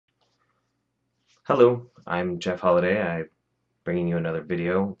Hello, I'm Jeff Holiday. I'm bringing you another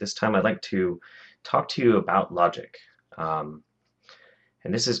video. This time I'd like to talk to you about logic. Um,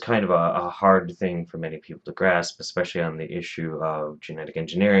 and this is kind of a hard thing for many people to grasp, especially on the issue of genetic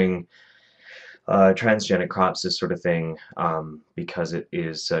engineering, transgenic crops, this sort of thing, because it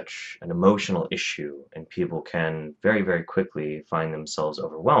is such an emotional issue, and people can very, very quickly find themselves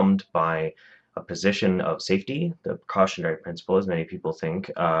overwhelmed by a position of safety, the precautionary principle, as many people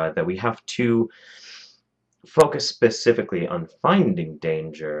think, that we have to focus specifically on finding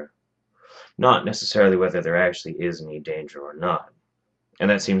danger, not necessarily whether there actually is any danger or not. And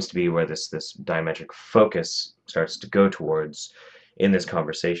that seems to be where this diametric focus starts to go towards in this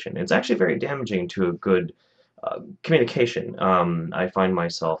conversation. It's actually very damaging to a good communication. I find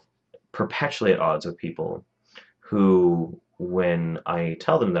myself perpetually at odds with people who, when I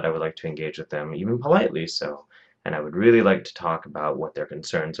tell them that I would like to engage with them, even politely so, and I would really like to talk about what their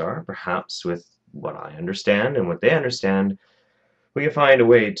concerns are, perhaps with what I understand and what they understand, we can find a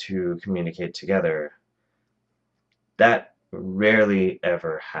way to communicate together. That rarely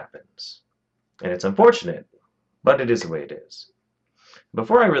ever happens. And it's unfortunate, but it is the way it is.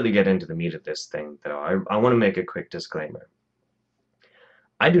 Before I really get into the meat of this thing, though, I want to make a quick disclaimer.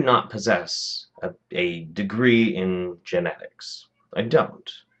 I do not possess a degree in genetics. I don't.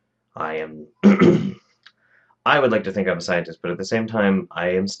 I am I would like to think I'm a scientist, but at the same time, I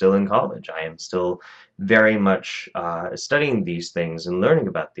am still in college. I am still very much studying these things and learning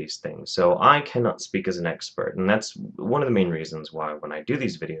about these things. So I cannot speak as an expert, and that's one of the main reasons why when I do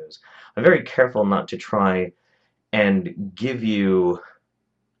these videos, I'm very careful not to try and give you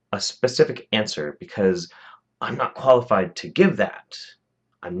a specific answer because I'm not qualified to give that.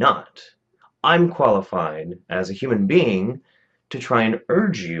 I'm not. I'm qualified as a human being to try and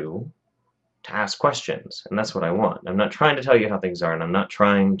urge you to ask questions, and that's what I want. I'm not trying to tell you how things are, and I'm not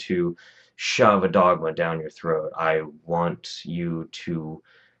trying to shove a dogma down your throat. I want you to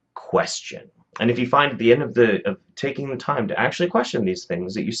question. And if you find at the end of taking the time to actually question these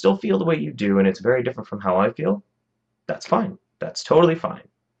things that you still feel the way you do, and it's very different from how I feel, that's fine. That's totally fine.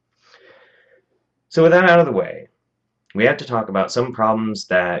 So with that out of the way, we have to talk about some problems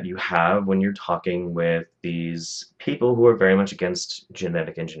that you have when you're talking with these people who are very much against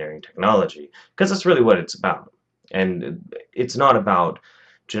genetic engineering technology, because that's really what it's about. And it's not about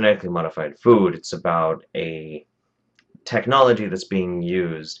genetically modified food, it's about a technology that's being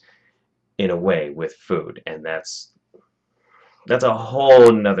used in a way with food, and that's a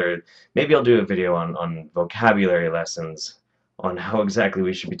whole nother, maybe I'll do a video on vocabulary lessons on how exactly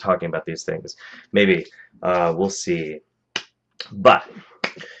we should be talking about these things. Maybe, we'll see. But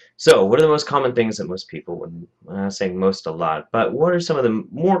so, what are the most common things that most people would, saying most a lot, but what are some of the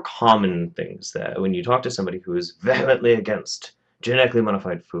more common things that when you talk to somebody who is vehemently against genetically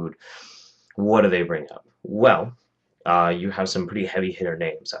modified food, what do they bring up? Well, you have some pretty heavy hitter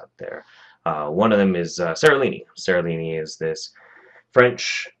names out there. One of them is Seralini. Seralini is this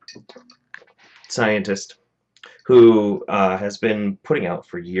French scientist who has been putting out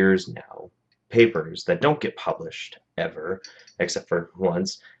for years now papers that don't get published ever, except for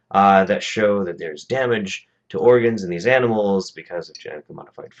once, that show that there's damage to organs in these animals because of genetically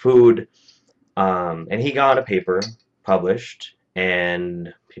modified food. And he got a paper published,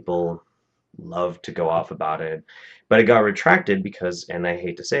 and people love to go off about it, but it got retracted because, and I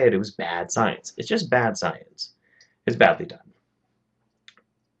hate to say it, it was bad science. It's just bad science. It's badly done.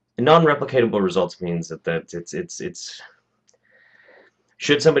 Non-replicatable results means that it's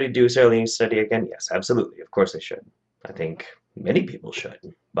should somebody do a Seralini study again? Yes, absolutely. Of course they should. I think many people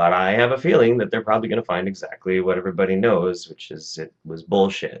should. But I have a feeling that they're probably going to find exactly what everybody knows, which is it was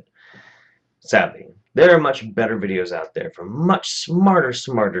bullshit. Sadly. There are much better videos out there from much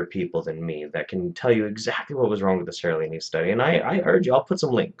smarter people than me that can tell you exactly what was wrong with the Seralini study. And I urge you, I'll put some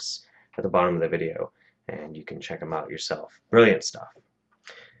links at the bottom of the video, and you can check them out yourself. Brilliant stuff.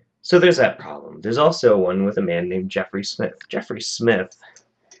 So there's that problem. There's also one with a man named Jeffrey Smith. Jeffrey Smith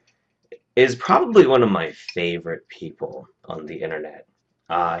is probably one of my favorite people on the internet.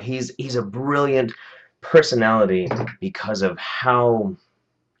 He's a brilliant personality because of how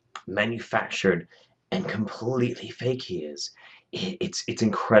manufactured and completely fake he is. It's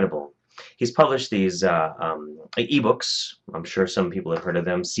incredible. He's published these ebooks. I'm sure some people have heard of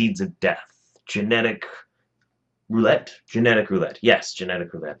them. Seeds of Death, Genetic Roulette. Yes,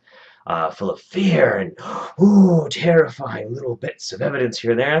 Genetic Roulette. Full of fear and ooh, terrifying little bits of evidence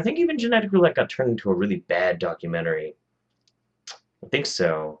here and there. I think even Genetic Roulette got turned into a really bad documentary. I think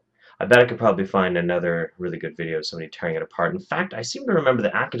so. I bet I could probably find another really good video of somebody tearing it apart. In fact, I seem to remember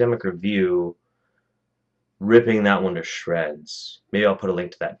the academic review ripping that one to shreds. Maybe I'll put a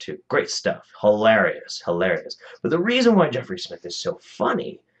link to that too. Great stuff. Hilarious, hilarious. But the reason why Jeffrey Smith is so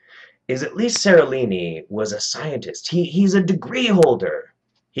funny is at least Seralini was a scientist. He's a degree holder.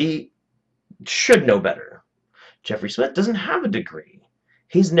 He should know better. Jeffrey Smith doesn't have a degree.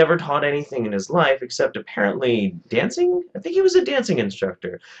 He's never taught anything in his life except apparently dancing? I think he was a dancing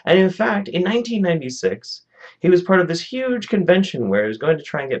instructor. And in fact, in 1996, he was part of this huge convention where he was going to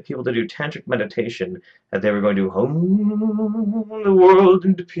try and get people to do tantric meditation, that they were going to hum the world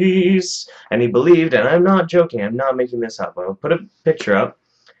into peace. And he believed, and I'm not joking, I'm not making this up. I'll put a picture up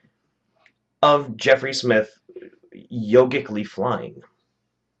of Jeffrey Smith yogically flying.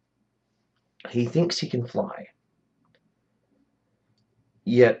 He thinks he can fly.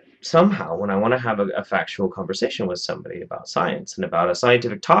 Yet somehow, when I want to have a factual conversation with somebody about science and about a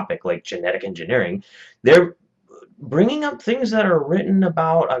scientific topic like genetic engineering, they're bringing up things that are written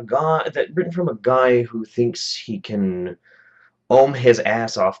about written from a guy who thinks he can ohm his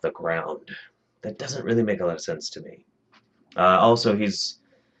ass off the ground. That doesn't really make a lot of sense to me. Also,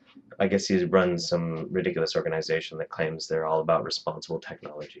 I guess he runs some ridiculous organization that claims they're all about responsible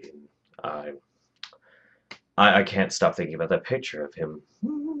technology. I can't stop thinking about that picture of him.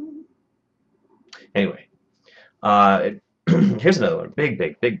 Anyway, here's another one.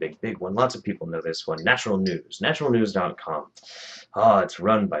 Big one. Lots of people know this one. Natural News. Naturalnews.com. It's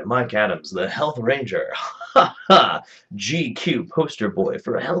run by Mike Adams, the Health Ranger. Ha ha! GQ poster boy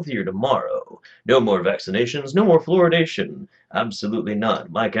for a healthier tomorrow. No more vaccinations, no more fluoridation. Absolutely none.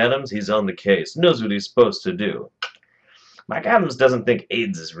 Mike Adams, he's on the case. Knows what he's supposed to do. Mike Adams doesn't think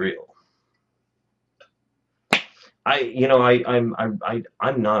AIDS is real. I'm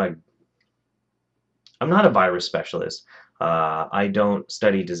not a virus specialist. I don't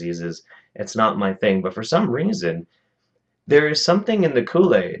study diseases. It's not my thing. But for some reason, there is something in the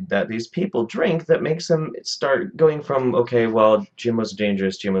Kool-Aid that these people drink that makes them start going from, okay, well, GMOs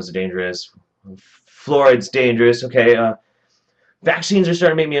are dangerous, fluoride's dangerous, okay, vaccines are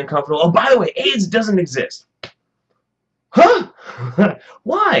starting to make me uncomfortable. Oh, by the way, AIDS doesn't exist. Huh?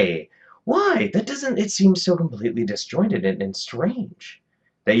 Why? Why? That doesn't, it seems so completely disjointed and strange.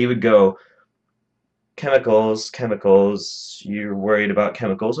 That you would go, chemicals, you're worried about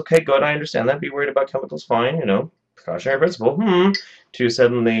chemicals. Okay, good, I understand that. Be worried about chemicals, fine, precautionary principle. To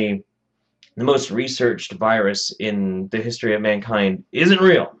suddenly, the most researched virus in the history of mankind isn't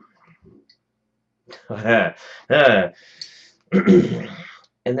real. And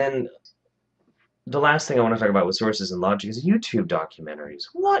then the last thing I want to talk about with sources and logic is YouTube documentaries.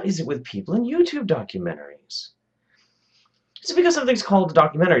 What is it with people in YouTube documentaries? Just because something's called a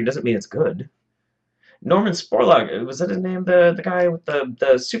documentary doesn't mean it's good. Norman Sporlock, was that his name? The guy with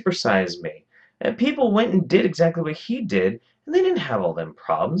the Super Size Me. And people went and did exactly what he did, and they didn't have all them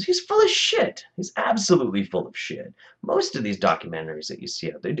problems. He's full of shit. He's absolutely full of shit. Most of these documentaries that you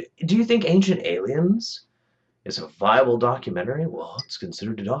see out there, do you think Ancient Aliens is a viable documentary? Well, it's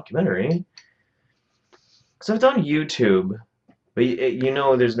considered a documentary. So it's on YouTube, but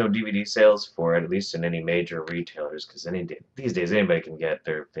there's no DVD sales for it, at least in any major retailers, because these days anybody can get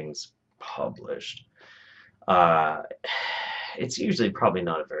their things published. It's usually probably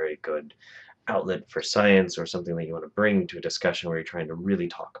not a very good outlet for science or something that you want to bring to a discussion where you're trying to really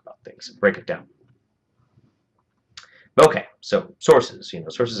talk about things and break it down. Okay, so sources.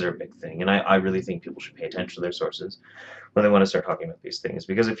 Sources are a big thing, and I really think people should pay attention to their sources when they want to start talking about these things,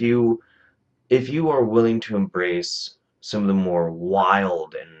 because if you are willing to embrace some of the more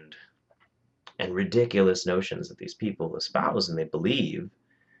wild and ridiculous notions that these people espouse and they believe,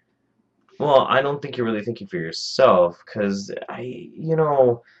 well, I don't think you're really thinking for yourself, because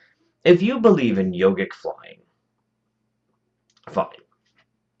if you believe in yogic flying, fine.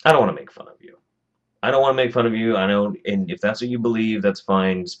 I don't want to make fun of you. I don't want to make fun of you. I know, and if that's what you believe, that's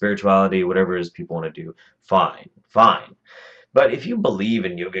fine. Spirituality, whatever it is people want to do, fine, fine. But if you believe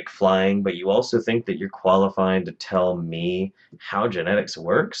in yogic flying, but you also think that you're qualified to tell me how genetics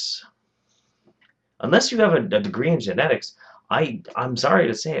works, unless you have a degree in genetics, I'm sorry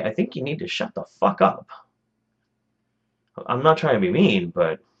to say, I think you need to shut the fuck up. I'm not trying to be mean,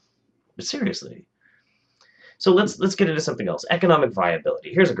 but seriously. So let's get into something else. Economic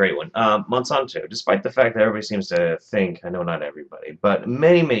viability. Here's a great one. Monsanto, despite the fact that everybody seems to think, I know not everybody, but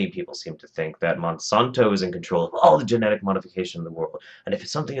many people seem to think that Monsanto is in control of all the genetic modification in the world. And if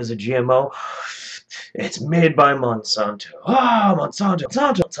something is a GMO, it's made by Monsanto. Monsanto.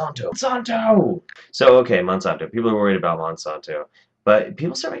 So, okay, Monsanto. People are worried about Monsanto. But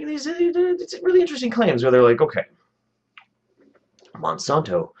people start making these really interesting claims where they're like, okay,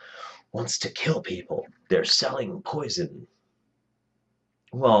 Monsanto wants to kill people. They're selling poison.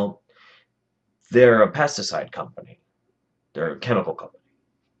 Well, They're a pesticide company. They're a chemical company.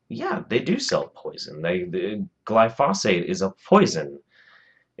 Yeah, they do sell poison. Glyphosate is a poison.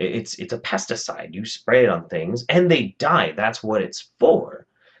 It's a pesticide. You spray it on things and they die. That's what it's for.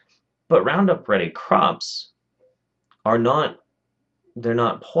 But Roundup Ready crops are not they're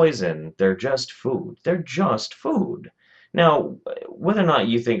not poison. They're just food. They're just food. Now, whether or not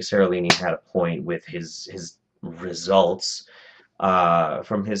you think Seralini had a point with his results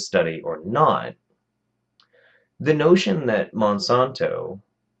from his study or not, the notion that Monsanto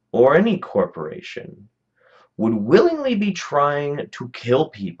or any corporation would willingly be trying to kill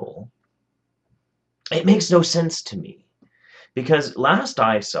people, it makes no sense to me. Because last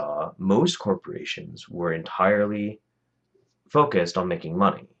I saw, most corporations were entirely focused on making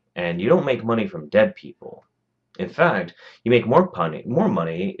money. And you don't make money from dead people. In fact, you make more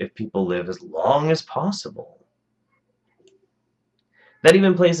money if people live as long as possible. That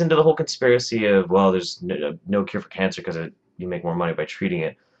even plays into the whole conspiracy of, well, there's no cure for cancer because you make more money by treating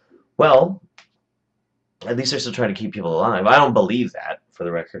it. Well, at least they're still trying to keep people alive. I don't believe that, for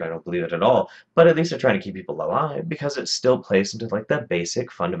the record. I don't believe it at all. But at least they're trying to keep people alive because it still plays into like the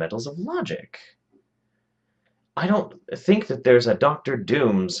basic fundamentals of logic. I don't think that there's a Doctor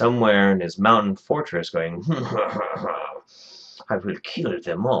Doom somewhere in his mountain fortress going, I will kill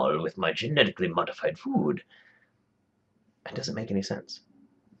them all with my genetically modified food. It doesn't make any sense.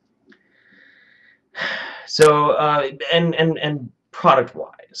 So, and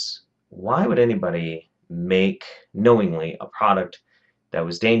product-wise, why would anybody make knowingly a product that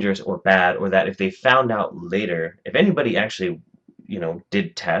was dangerous or bad, or that if they found out later, if anybody actually,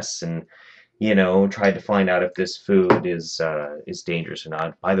 did tests and, tried to find out if this food is dangerous or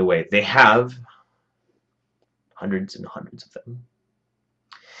not. By the way, they have hundreds and hundreds of them.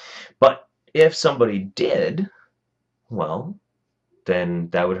 But if somebody did, well, then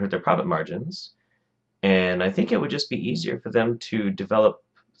that would hurt their profit margins. And I think it would just be easier for them to develop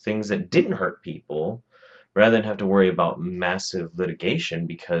things that didn't hurt people rather than have to worry about massive litigation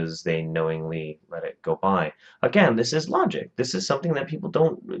because they knowingly let it go by. Again, this is logic. This is something that people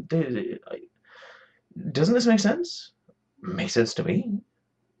don't. Doesn't this make sense? Makes sense to me.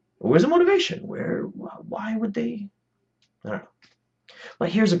 Where's the motivation? Why would they? I don't know. Well,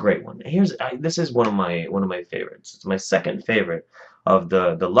 here's a great one. This is one of my favorites. It's my second favorite of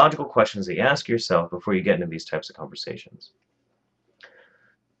the logical questions that you ask yourself before you get into these types of conversations.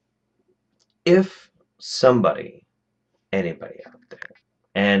 If somebody, anybody out there,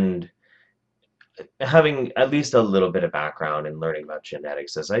 and having at least a little bit of background in learning about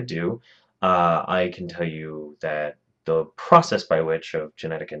genetics as I do, I can tell you that the process by which of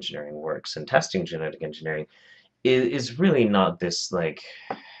genetic engineering works and testing genetic engineering is really not this like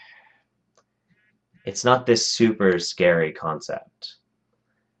it's not this super scary concept.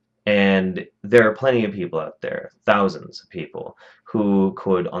 And there are plenty of people out there, thousands of people, who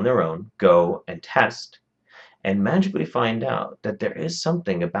could, on their own, go and test and magically find out that there is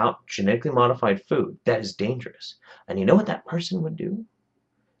something about genetically modified food that is dangerous. And you know what that person would do?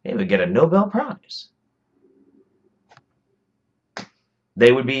 They would get a Nobel Prize.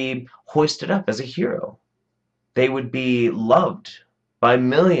 They would be hoisted up as a hero. They would be loved by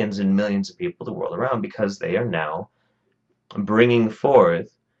millions and millions of people the world around because they are now bringing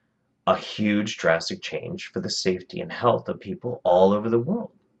forth a huge drastic change for the safety and health of people all over the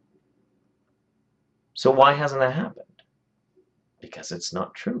world. So why hasn't that happened? Because it's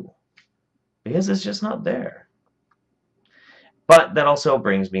not true. Because it's just not there. But that also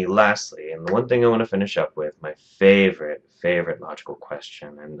brings me lastly, and the one thing I want to finish up with, my favorite logical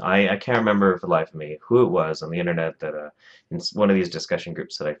question. And I can't remember for the life of me who it was on the internet that in one of these discussion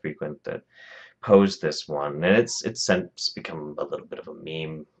groups that I frequent that posed this one. And it's since become a little bit of a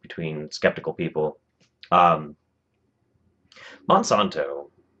meme between skeptical people. Monsanto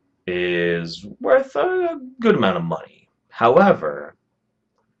is worth a good amount of money. However,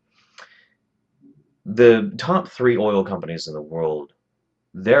 the top 3 oil companies in the world,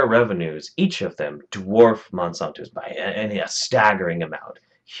 their revenues, each of them, dwarf Monsanto's by a staggering amount.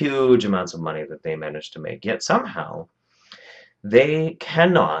 Huge amounts of money that they managed to make. Yet somehow, they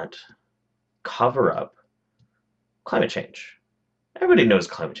cannot cover up climate change. Everybody knows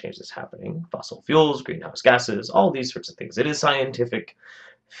climate change is happening. Fossil fuels, greenhouse gases, all these sorts of things. It is scientific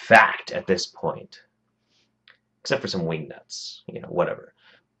fact at this point. Except for some wingnuts, whatever.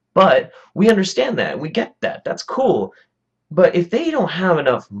 But we understand that. We get that. That's cool. But if they don't have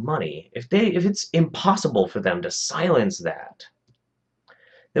enough money, if it's impossible for them to silence that,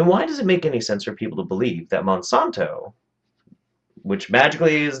 then why does it make any sense for people to believe that Monsanto, which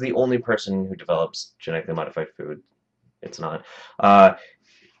magically is the only person who develops genetically modified food, it's not,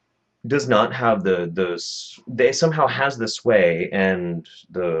 does not have they somehow has the sway and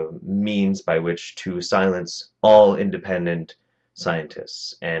the means by which to silence all independent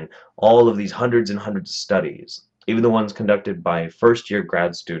scientists and all of these hundreds and hundreds of studies, even the ones conducted by first-year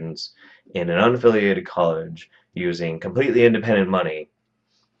grad students in an unaffiliated college using completely independent money.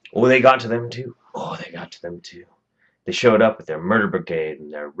 Oh, they got to them too. Oh, they got to them too. They showed up with their murder brigade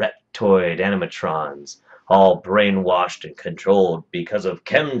and their reptoid animatrons, all brainwashed and controlled because of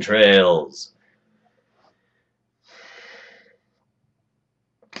chemtrails.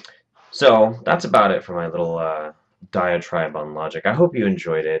 So that's about it for my little diatribe on logic. I hope you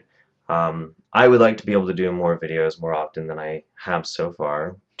enjoyed it. I would like to be able to do more videos more often than I have so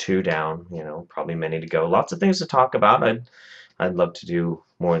far. Two down, probably many to go. Lots of things to talk about. I'd love to do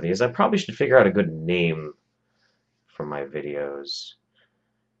more of these. I probably should figure out a good name for my videos.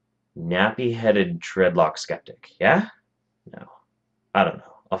 Nappy-headed dreadlock skeptic. Yeah? No. I don't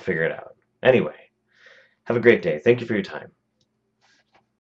know. I'll figure it out. Anyway, have a great day. Thank you for your time.